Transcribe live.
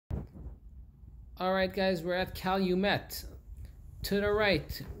Alright guys, we're at Calumet. To the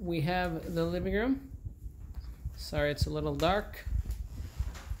right, we have the living room. Sorry, it's a little dark.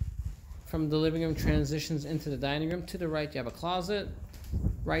 From the living room transitions into the dining room. To the right, you have a closet.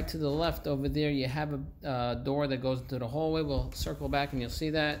 Right to the left over there, you have a door that goes into the hallway. We'll circle back and you'll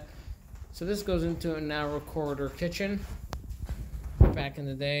see that. So this goes into a narrow corridor kitchen. Back in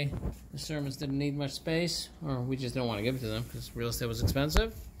the day, the servants didn't need much space, or we just didn't want to give it to them because real estate was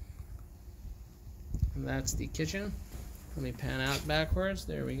expensive. And that's the kitchen. Let me pan out backwards.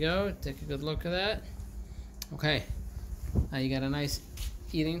 There we go. Take a good look at that. Okay. Now you got a nice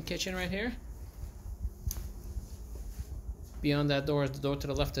eating kitchen right here. Beyond that door is the door to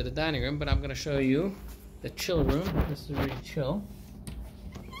the left of the dining room, but I'm going to show you the chill room. This is really chill.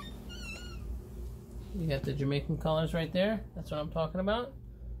 You got the Jamaican colors right there. That's what I'm talking about.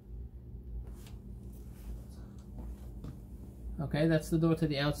 Okay, that's the door to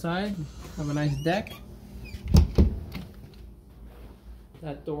the outside. Have a nice deck.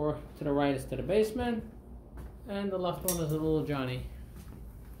 That door to the right is to the basement. And the left one is a little Johnny.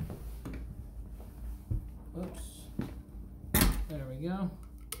 Oops. There we go.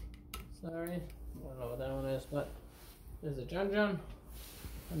 Sorry. I don't know what that one is, but there's a John.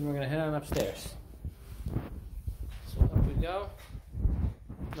 And we're going to head on upstairs. So up we go.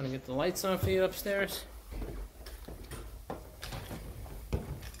 I'm going to get the lights on for you upstairs.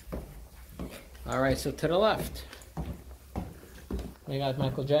 Alright, so to the left, we got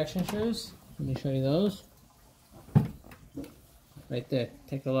Michael Jackson shoes. Let me show you those. Right there,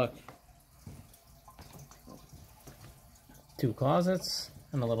 take a look. 2 closets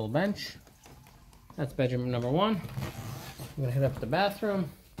and a little bench. That's bedroom number 1. I'm gonna head up to the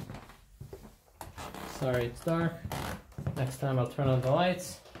bathroom. Sorry it's dark. Next time I'll turn on the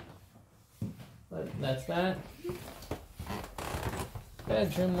lights. But that's that.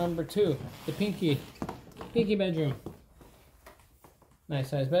 Bedroom number 2, the pinky bedroom. Nice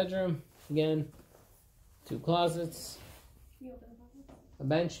size bedroom. Again, 2 closets. A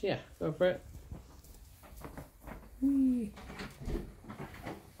bench, yeah, go for it.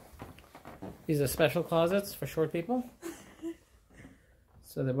 These are special closets for short people.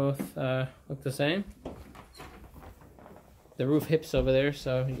 So they both look the same. The roof hips over there,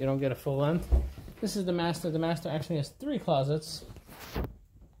 so you don't get a full length. This is the master. The master actually has 3 closets.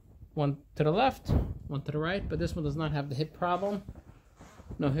 One to the left, one to the right, but this one does not have the hip problem.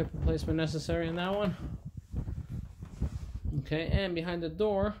 No hip replacement necessary in that one. Okay, and behind the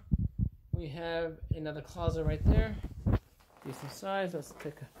door, we have another closet right there. Decent size. Let's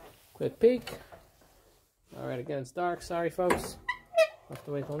take a quick peek. Alright, again, it's dark. Sorry, folks. We'll have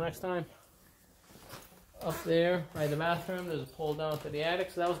to wait till next time. Up there, by the bathroom, there's a pull down to the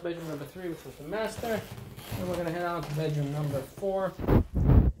attic. So that was bedroom number 3, which was the master. And we're going to head on to bedroom number 4.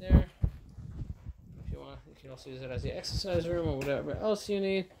 There. If you want, you can also use it as the exercise room or whatever else you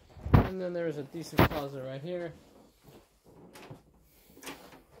need. And then there's a decent closet right here.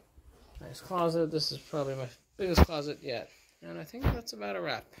 Nice closet. This is probably my biggest closet yet. And I think that's about a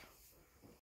wrap.